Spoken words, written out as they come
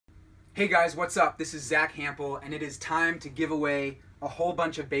Hey guys, what's up? This is Zack Hample, and it is time to give away a whole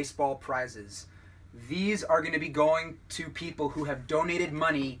bunch of baseball prizes. These are going to be going to people who have donated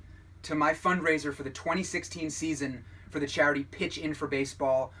money to my fundraiser for the 2016 season for the charity Pitch In for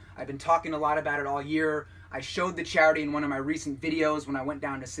Baseball. I've been talking a lot about it all year. I showed the charity in one of my recent videos when I went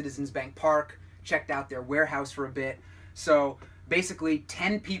down to Citizens Bank Park, checked out their warehouse for a bit. So basically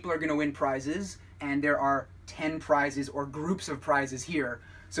 10 people are going to win prizes, and there are 10 prizes or groups of prizes here.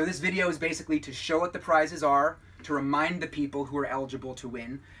 So this video is basically to show what the prizes are, to remind the people who are eligible to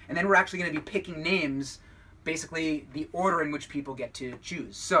win, and then we're actually going to be picking names, basically the order in which people get to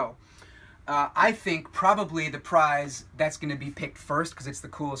choose. So I think probably the prize that's going to be picked first, because it's the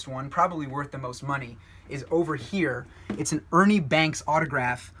coolest one, probably worth the most money, is over here. It's an Ernie Banks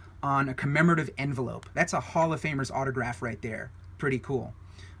autograph on a commemorative envelope. That's a Hall of Famer's autograph right there. Pretty cool.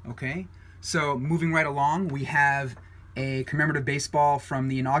 Okay, so moving right along, we have a commemorative baseball from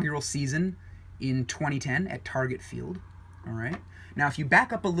the inaugural season in 2010 at Target Field. All right. Now, if you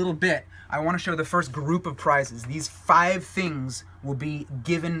back up a little bit, I want to show the first group of prizes. These 5 things will be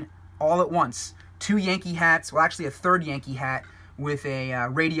given all at once. 2 Yankee hats, well, actually a 3rd Yankee hat with a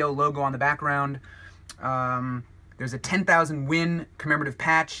radio logo on the background. There's a 10,000 win commemorative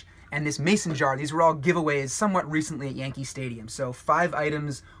patch, and this mason jar. These were all giveaways somewhat recently at Yankee Stadium. So 5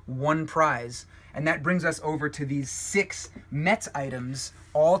 items, 1 prize. And that brings us over to these 6 Mets items,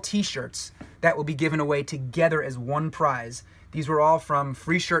 all t-shirts, that will be given away together as 1 prize. These were all from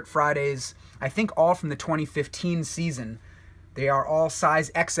Free Shirt Fridays, I think all from the 2015 season. They are all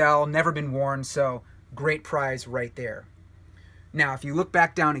size XL, never been worn, so great prize right there. Now, if you look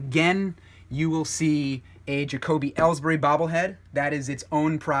back down again, you will see a Jacoby Ellsbury bobblehead. That is its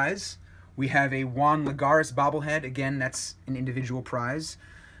own prize. We have a Juan Lagares bobblehead. Again, that's an individual prize.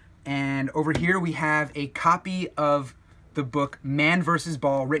 And over here we have a copy of the book Man vs.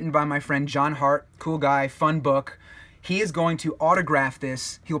 Ball, written by my friend John Hart. Cool guy, fun book. He is going to autograph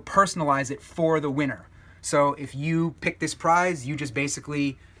this. He'll personalize it for the winner. So if you pick this prize, you just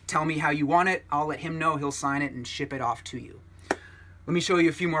basically tell me how you want it. I'll let him know. He'll sign it and ship it off to you. Let me show you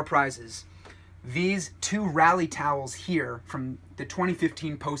a few more prizes. These 2 rally towels here from the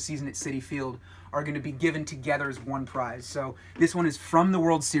 2015 postseason at Citi Field are going to be given together as 1 prize. So this one is from the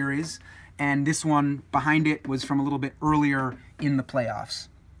World Series, and this one behind it was from a little bit earlier in the playoffs.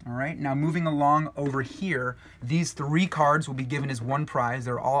 All right, now moving along over here, these 3 cards will be given as 1 prize.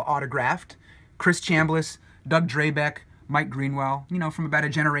 They're all autographed. Chris Chambliss, Doug Drabek, Mike Greenwell, you know, from about a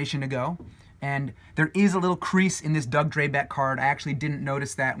generation ago. And there is a little crease in this Doug Drabek card. I actually didn't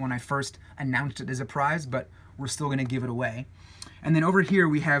notice that when I first announced it as a prize, but we're still going to give it away. And then over here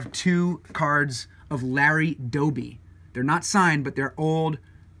we have 2 cards of Larry Doby. They're not signed, but they're old.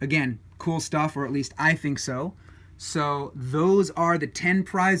 Again, cool stuff, or at least I think so. So those are the 10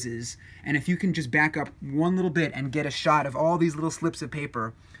 prizes. And if you can just back up one little bit and get a shot of all these little slips of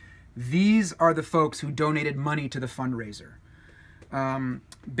paper, these are the folks who donated money to the fundraiser.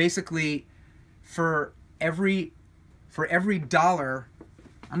 Basically, for every dollar,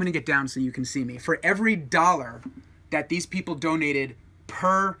 I'm going to get down so you can see me. For every dollar that these people donated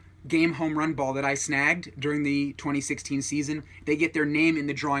per game home run ball that I snagged during the 2016 season, they get their name in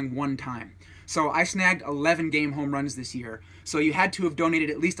the drawing 1 time. So I snagged 11 game home runs this year. So you had to have donated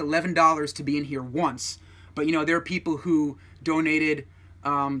at least $11 to be in here once. But you know, there are people who donated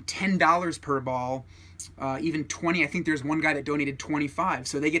 $10 per ball, even 20. I think there's one guy that donated 25.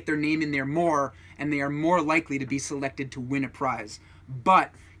 So they get their name in there more, and they are more likely to be selected to win a prize.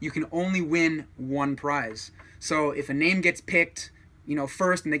 But you can only win 1 prize. So if a name gets picked, you know,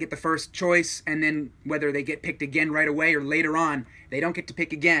 first, and they get the first choice, and then whether they get picked again right away or later on, they don't get to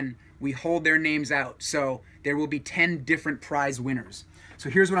pick again, we hold their names out. So there will be 10 different prize winners.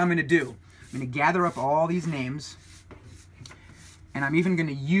 So here's what I'm going to do. I'm going to gather up all these names, and I'm even going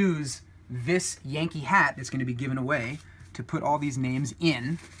to use this Yankee hat that's going to be given away to put all these names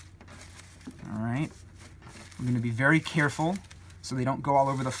in. All right. I'm going to be very careful so they don't go all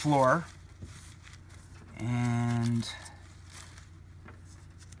over the floor. And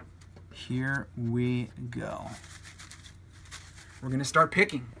here we go. We're going to start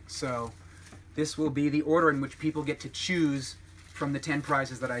picking. So this will be the order in which people get to choose from the 10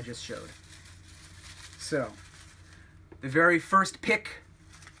 prizes that I just showed. So the very first pick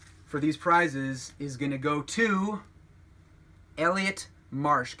for these prizes is going to go to Elliot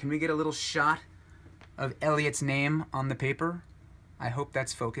Marsh. Can we get a little shot of Elliot's name on the paper? I hope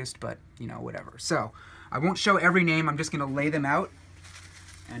that's focused, but you know, whatever. So I won't show every name. I'm just going to lay them out,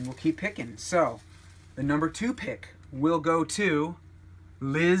 and we'll keep picking. So the number 2 pick will go to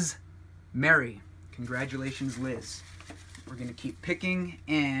Liz Mary. Congratulations, Liz. We're going to keep picking,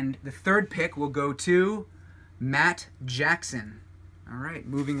 and the third pick will go to Matt Jackson. All right,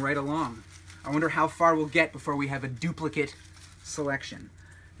 moving right along. I wonder how far we'll get before we have a duplicate selection.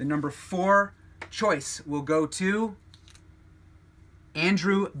 The number 4 choice will go to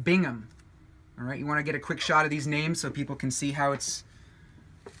Andrew Bingham. All right, you want to get a quick shot of these names so people can see how it's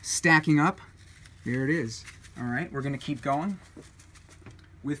stacking up. There it is. All right, we're going to keep going.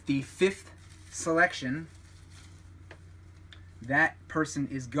 With the 5th selection, that person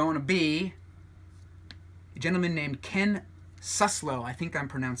is going to be a gentleman named Ken Suslow. I think I'm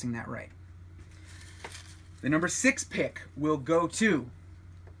pronouncing that right. The number 6 pick will go to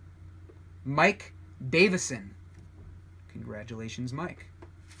Mike Davison. Congratulations, Mike.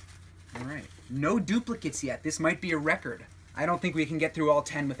 All right. No duplicates yet. This might be a record. I don't think we can get through all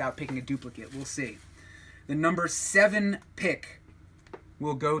 10 without picking a duplicate. We'll see. The number 7 pick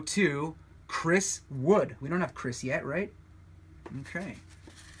will go to Chris Wood. We don't have Chris yet, right? Okay.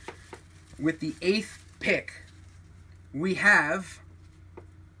 With the 8th pick, we have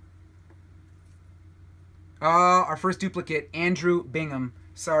our first duplicate, Andrew Bingham.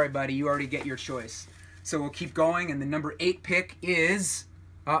 Sorry, buddy, you already get your choice. So we'll keep going, and the number 8 pick is,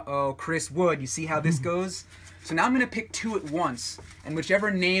 Chris Wood. You see how this goes? So now I'm going to pick 2 at once, and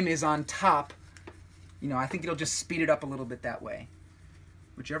whichever name is on top, you know, I think it'll just speed it up a little bit that way.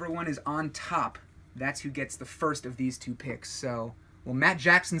 Whichever one is on top, that's who gets the first of these 2 picks. So, well, Matt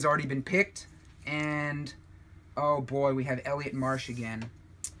Jackson's already been picked, and, oh boy, we have Elliot Marsh again.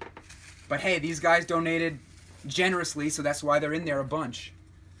 But hey, these guys donated generously, so that's why they're in there a bunch.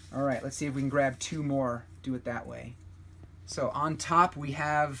 All right, let's see if we can grab 2 more, do it that way. So on top we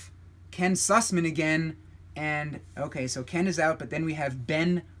have Ken Sussman again, and okay, so Ken is out, but then we have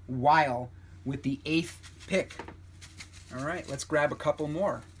Ben Weil with the 8th pick. All right, let's grab a couple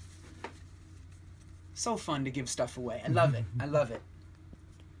more. So fun to give stuff away. I love it. I love it.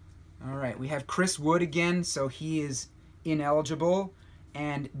 All right, we have Chris Wood again, so he is ineligible,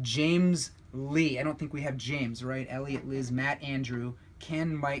 and James Lee. I don't think we have James, right? Elliot, Liz, Matt, Andrew,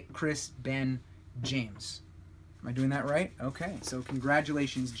 Ken, Mike, Chris, Ben, James. Am I doing that right? Okay, so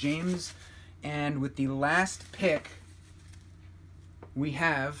congratulations, James. And with the last pick, we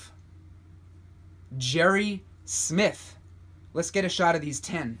have Jerry Smith. Let's get a shot of these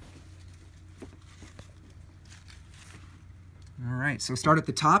 10. All right, so start at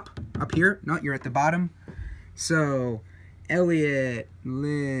the top, up here. No, you're at the bottom. So, Elliot,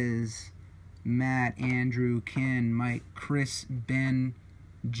 Liz, Matt, Andrew, Ken, Mike, Chris, Ben,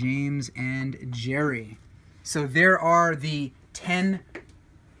 James, and Jerry. So there are the 10,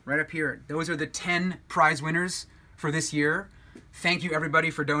 right up here. Those are the 10 prize winners for this year. Thank you, everybody,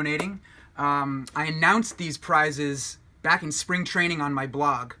 for donating. I announced these prizes back in spring training on my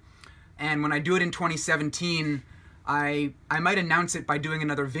blog. And when I do it in 2017, I might announce it by doing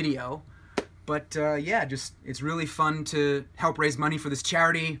another video. But yeah, it's really fun to help raise money for this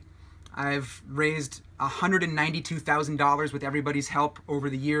charity. I've raised $192,000 with everybody's help over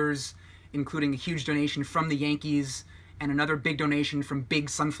the years, including a huge donation from the Yankees and another big donation from Big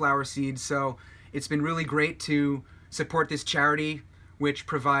Sunflower Seeds. So it's been really great to support this charity, which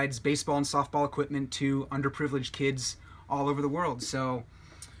provides baseball and softball equipment to underprivileged kids all over the world. So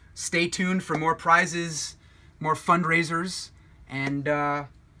stay tuned for more prizes, more fundraisers, and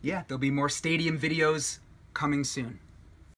yeah, there'll be more stadium videos coming soon.